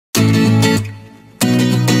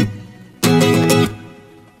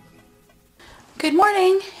Good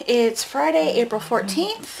morning. It's Friday, April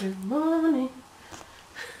 14th. Good morning.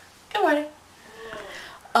 Good morning.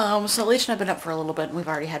 So Alicia and I have been up for a little bit and we've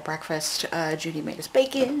already had breakfast. Judy made us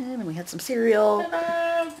bacon and we had some cereal.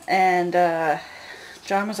 And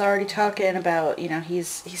John was already talking about, you know,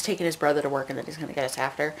 he's taking his brother to work and then he's going to get us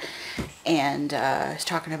after. And he's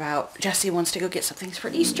talking about Jesse wants to go get some things for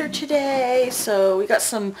Easter today. So we got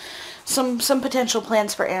some potential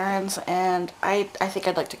plans for errands, and I think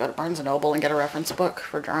I'd like to go to Barnes & Noble and get a reference book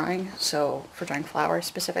for drawing, so for drawing flowers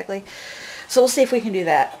specifically. So we'll see if we can do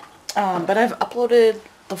that. But I've uploaded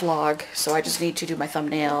the vlog, so I just need to do my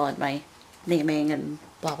thumbnail and my naming and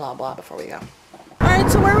blah blah blah before we go.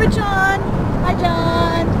 Alright, so we're with John. Hi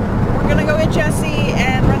John. We're gonna go get Jessie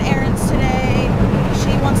and run errands today.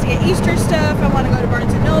 She wants to get Easter stuff. I want to go to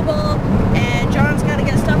Barnes & Noble, and John's got to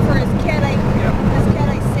get stuff for his cat. His cat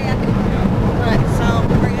eye sack. But so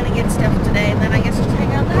we're gonna get stuff today, and then I guess just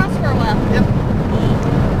hang out in the house for a while. Yep.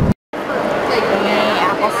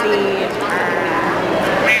 Apple seed.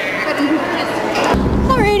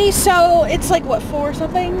 Alrighty, so it's like what, 4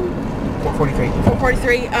 something? 4:43.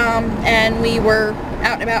 4:43. And we were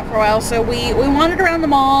out and about for a while, so we wandered around the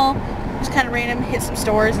mall. Just kind of random, hit some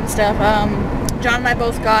stores and stuff. John and I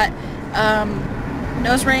both got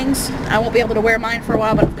nose rings. I won't be able to wear mine for a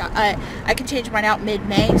while, but I've got, I can change mine out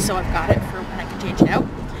mid-May, so I've got it for when I can change it out.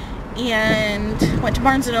 And went to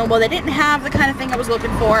Barnes & Noble. They didn't have the kind of thing I was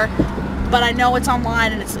looking for, but I know it's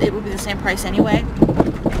online and it will be the same price anyway.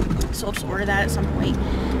 So I'll just order that at some point.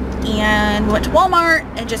 And we went to Walmart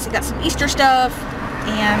and Jesse got some Easter stuff,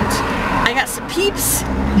 and I got some Peeps.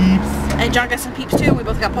 And John got some Peeps too. We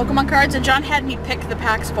both got Pokemon cards, and John had me pick the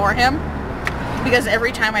packs for him because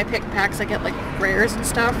every time I pick packs I get like rares and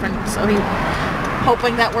stuff, and so he's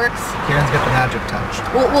hoping that works. Kieran's got the magic touch.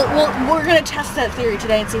 We're gonna test that theory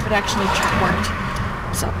today and see if it actually worked.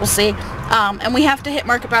 So we'll see. And we have to hit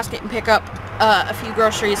Market Basket and pick up a few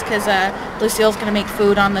groceries because Lucille's gonna make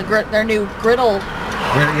food on their new griddle.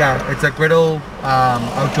 Yeah, it's a griddle,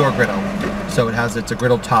 outdoor griddle. So it's a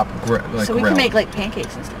griddle top like so we grill. Can make like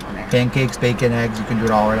pancakes and stuff on there. Pancakes, bacon, eggs, you can do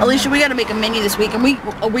it all right on Alicia, there. we got to make a menu this week, and we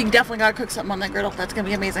definitely got to cook something on that griddle. That's going to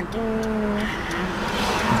be amazing. It's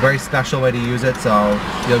a very special way to use it, so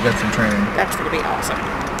you'll get some training. That's going to be awesome.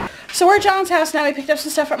 So we're at John's house now. We picked up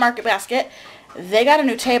some stuff at Market Basket. They got a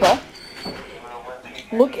new table.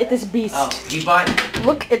 Look at this beast. Oh, he bought...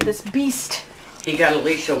 Look at this beast. He got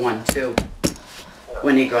Alicia one, too,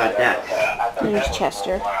 when he got that. There's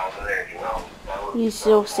Chester. He's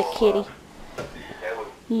so sick kitty.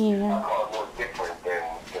 Yeah.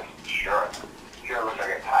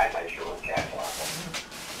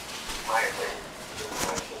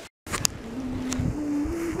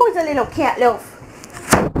 Who's a little cat loaf?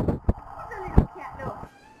 Who's a little cat loaf?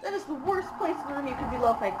 That is the worst place in the room you could be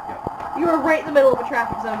loafing. You are right in the middle of a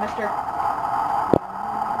traffic zone, mister.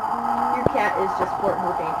 Your cat is just flirting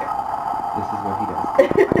with danger. This is what he does.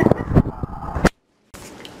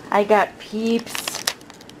 I got Peeps.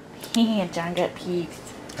 John got Peeps.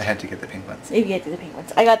 I had to get the pink ones. You get the pink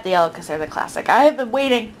ones. I got the yellow because they're the classic. I have been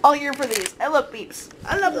waiting all year for these. I love Peeps.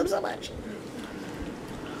 I love them so much.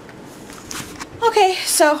 Okay,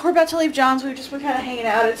 so we're about to leave John's. We've just been kind of hanging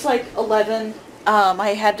out. It's like 11.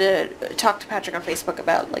 I had to talk to Patrick on Facebook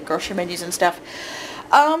about like grocery menus and stuff.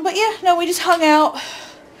 But yeah, no, we just hung out,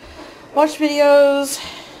 watched videos,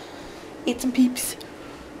 ate some Peeps.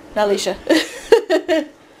 Not Alicia.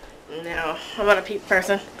 No, I'm not a Peep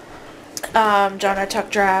person. John and I talked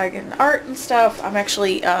drag and art and stuff. I'm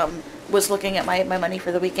actually was looking at my money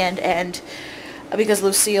for the weekend, and because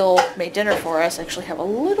Lucille made dinner for us, I actually have a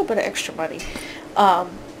little bit of extra money.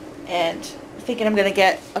 And thinking I'm gonna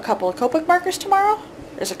get a couple of Copic markers tomorrow.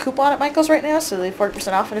 There's a coupon at Michael's right now, so they're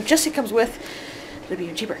 40% off, and if Jessie comes with, it'll be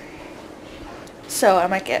even cheaper. So I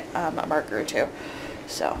might get a marker or two.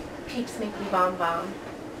 So Peeps make me bomb.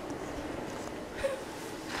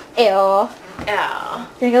 ew. Yeah.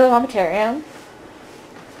 Gonna go to the vomitarium.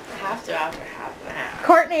 I have to after half an hour.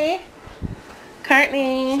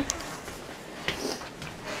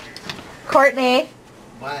 Courtney.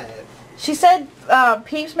 What? She said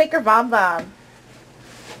Peeps make her vom.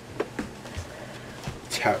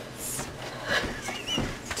 Totes.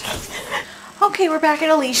 Okay, we're back at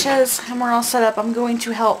Alicia's and we're all set up. I'm going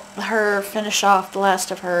to help her finish off the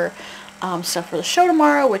last of her stuff for the show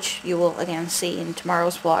tomorrow, which you will again see in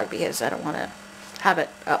tomorrow's vlog because I don't want to have it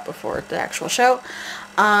up before the actual show.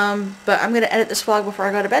 But I'm going to edit this vlog before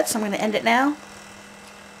I go to bed, so I'm going to end it now.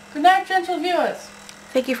 Good night, gentle viewers.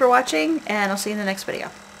 Thank you for watching, and I'll see you in the next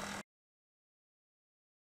video.